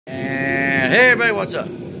Hey everybody, what's up?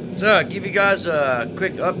 So, I'll give you guys a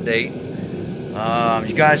quick update.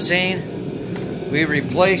 You guys seen? We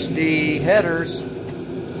replaced the headers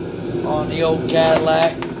on the old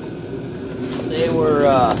Cadillac. They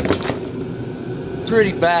were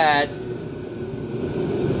pretty bad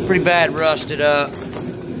rusted up.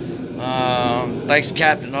 Thanks to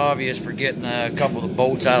Captain Obvious for getting a couple of the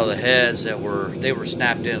bolts out of the heads that they were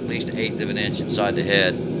snapped in at least 1/8 of an inch inside the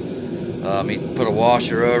head. He put a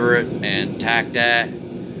washer over it and tacked that,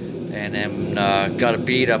 and then got a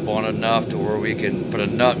bead up on it enough to where we can put a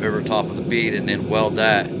nut over top of the bead and then weld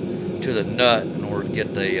that to the nut in order to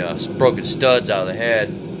get the broken studs out of the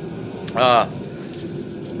head.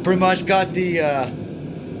 Pretty much got the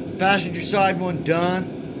passenger side one done.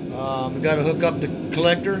 We got to hook up the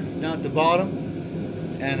collector down at the bottom,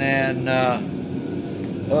 and then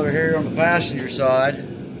over here on the passenger side,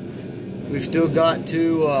 we've still got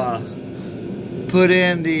to put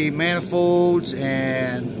in the manifolds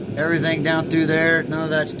and everything down through there. None of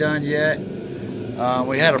that's done yet.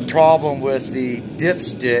 We had a problem with the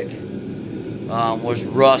dipstick, was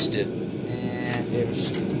rusted, and it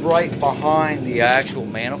was right behind the actual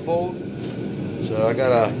manifold. So I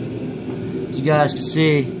gotta, as you guys can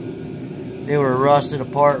see, they were rusted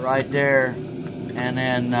apart right there. And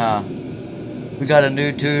then we got a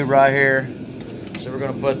new tube right here, so we're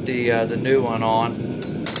gonna put the new one on.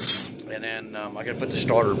 And then I gotta put the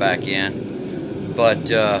starter back in.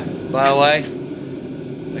 But by the way,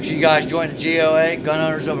 make sure you guys join the GOA, Gun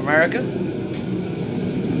Owners of America,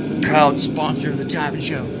 proud sponsor of the Typing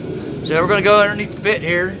Show. So we're gonna go underneath the pit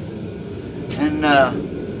here and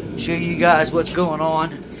show you guys what's going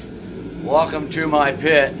on. Welcome to my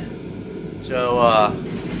pit. So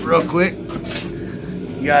real quick,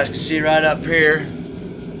 you guys can see right up here,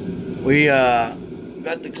 we got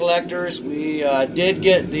the collectors. We did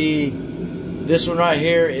get this one right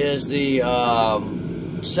here is the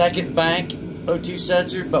second bank O2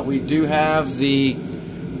 sensor, but we do have the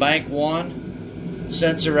bank 1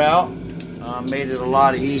 sensor out. Made it a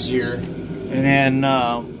lot easier. And then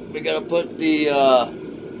we got to put the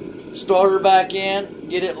starter back in,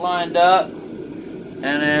 get it lined up, and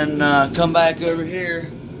then come back over here,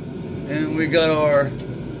 and we got our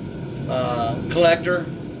collector,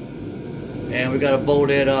 and we got to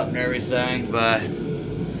bolt it up and everything, but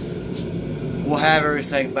we'll have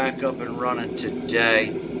everything back up and running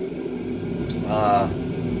today.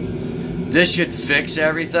 This should fix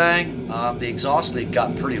everything. The exhaust leak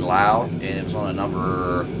got pretty loud, and it was on a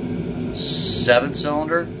number 7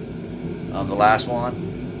 cylinder, the last one.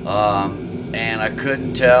 And I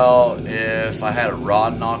couldn't tell if I had a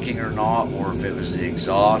rod knocking or not, or if it was the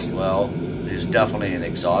exhaust. Well, there's definitely an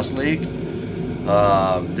exhaust leak.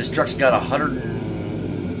 This truck's got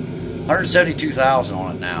 172,000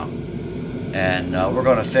 on it now, and we're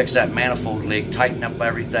going to fix that manifold leak, tighten up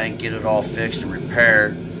everything, get it all fixed and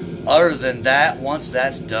repaired. Other than that, once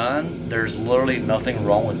that's done, there's literally nothing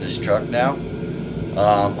wrong with this truck now.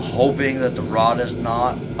 Hoping that the rod is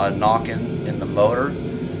not knocking in the motor.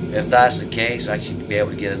 If that's the case, I should be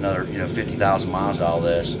able to get another 50,000 miles out of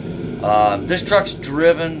this. This truck's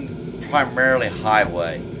driven primarily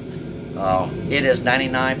highway. It is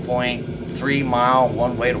 99.3 mile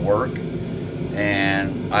one way to work,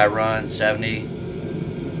 and I run 70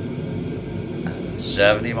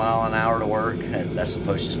 mile an hour to work. That's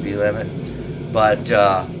supposed to speed limit, but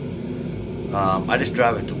I just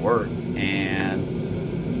drive it to work and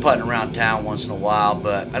putting around town once in a while.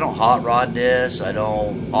 But I don't hot rod this, I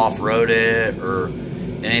don't off-road it or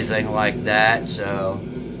anything like that. So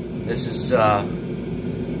this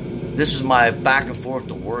is my back and forth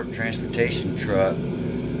to work transportation truck.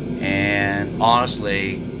 And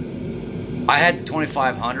honestly, I had the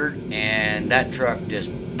 2500, and that truck just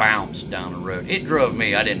bounced down the road. It drove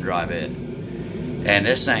me, I didn't drive it. And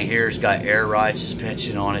this thing here has got air ride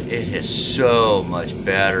suspension on it. It is so much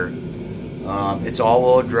better. It's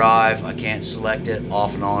all-wheel drive. I can't select it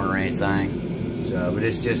off and on or anything. So, but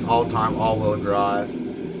it's just all-time all-wheel drive.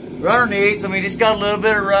 Right underneath, I mean, it's got a little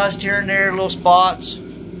bit of rust here and there, little spots.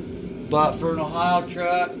 But for an Ohio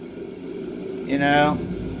truck,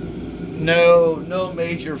 no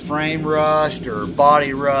major frame rust or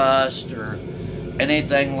body rust or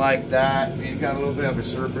anything like that. I mean, it's got a little bit of a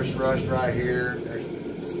surface rust right here. There's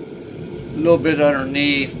a little bit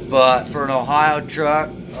underneath, but for an Ohio truck,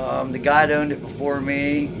 the guy that owned it before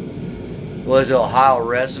me was an Ohio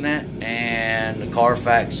resident, and the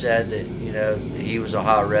Carfax said that he was an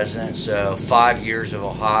Ohio resident. So 5 years of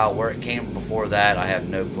Ohio. Where it came before that, I have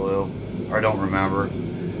no clue, or I don't remember.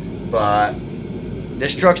 But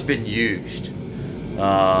this truck's been used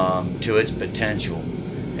to its potential,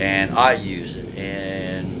 and I use it,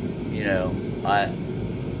 and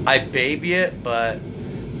I baby it, but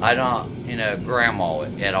I don't, you know, grandma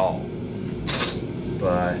it at all.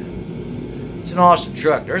 But it's an awesome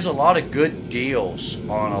truck. There's a lot of good deals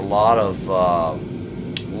on a lot of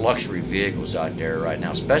luxury vehicles out there right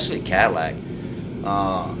now, especially Cadillac.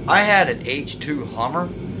 I had an H2 Hummer.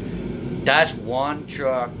 That's one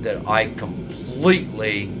truck that I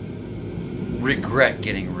completely regret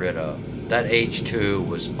getting rid of. That H2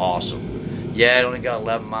 was awesome. Yeah, it only got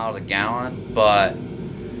 11 miles a gallon, but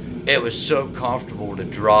it was so comfortable to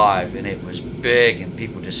drive, and it was big, and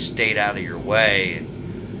people just stayed out of your way. And,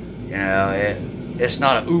 you know, it's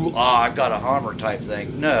not a ooh ah, I got a Hummer type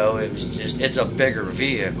thing. No, it was just, it's a bigger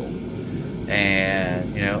vehicle,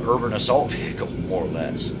 and, you know, urban assault vehicle more or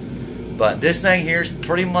less. But this thing here is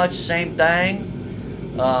pretty much the same thing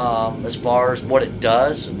as far as what it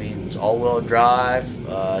does. I mean, it's all-wheel drive.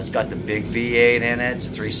 It's got the big V8 in it. It's a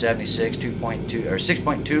 376 2.2 or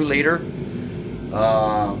 6.2 liter.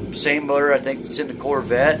 Same motor I think that's in the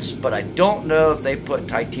Corvettes, but I don't know if they put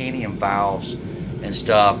titanium valves and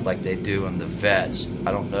stuff like they do in the Vets.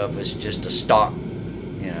 I don't know if it's just a stock,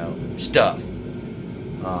 you know, stuff.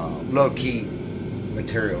 Low-key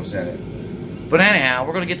materials in it. But anyhow,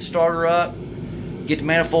 we're going to get the starter up, get the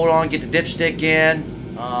manifold on, get the dipstick in,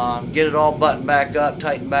 get it all buttoned back up,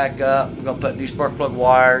 tightened back up. We're going to put new spark plug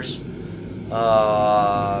wires, do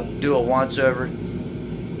a once over,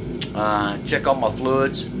 check all my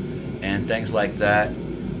fluids and things like that.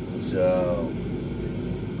 So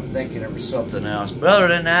I'm thinking there was something else. But other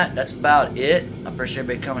than that, that's about it. I appreciate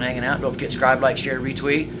everybody coming and hanging out. Don't forget to subscribe, like, share,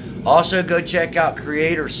 retweet. Also, go check out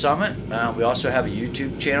Creator Summit. We also have a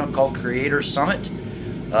YouTube channel called Creator Summit.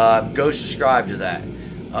 Go subscribe to that.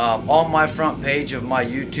 On my front page of my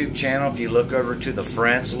YouTube channel, if you look over to the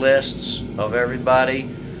friends lists of everybody,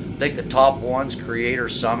 I think the top one's Creator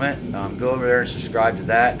Summit. Go over there and subscribe to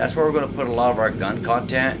that. That's where we're going to put a lot of our gun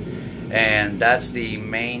content. And that's the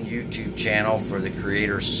main YouTube channel for the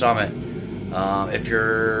Creator Summit. If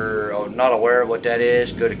you're not aware of what that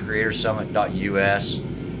is, go to creatorsummit.us.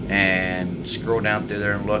 and scroll down through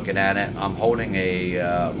there and looking at it. I'm holding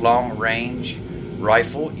a long-range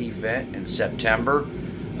rifle event in September.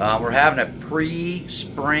 We're having a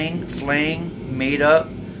pre-spring fling meetup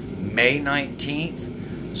May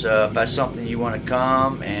 19th. So if that's something you want to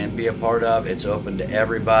come and be a part of, it's open to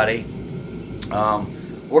everybody.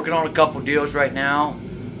 Working on a couple deals right now.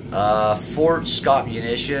 Fort Scott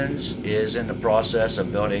Munitions is in the process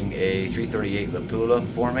of building a 338 Lapula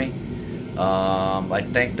for me. I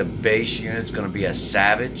think the base unit's going to be a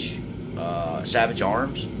Savage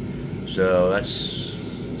Arms, so it's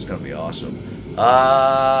going to be awesome.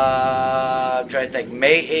 I'm trying to think.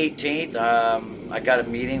 May 18th, I got a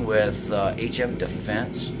meeting with HM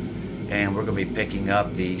Defense, and we're going to be picking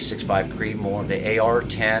up the 6.5 Creedmoor, the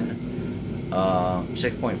AR-10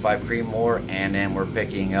 6.5 Creedmoor, and then we're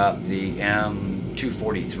picking up the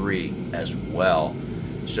M243 as well.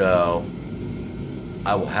 So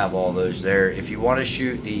I will have all those there. If you want to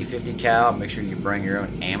shoot the 50 cal, make sure you bring your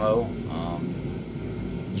own ammo.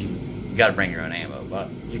 You got to bring your own ammo, but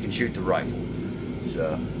you can shoot the rifle.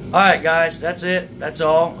 So, all right, guys, that's it. That's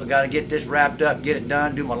all. I got to get this wrapped up, get it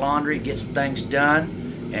done, do my laundry, get some things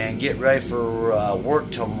done, and get ready for work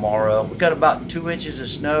tomorrow. We've got about 2 inches of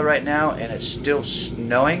snow right now, and it's still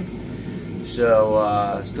snowing. So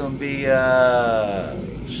it's going to be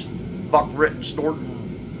buck-written,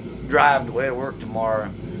 snorting drive the way to work tomorrow.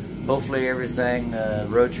 Hopefully everything,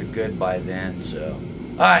 roads are good by then. So,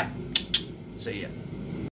 all right, see ya.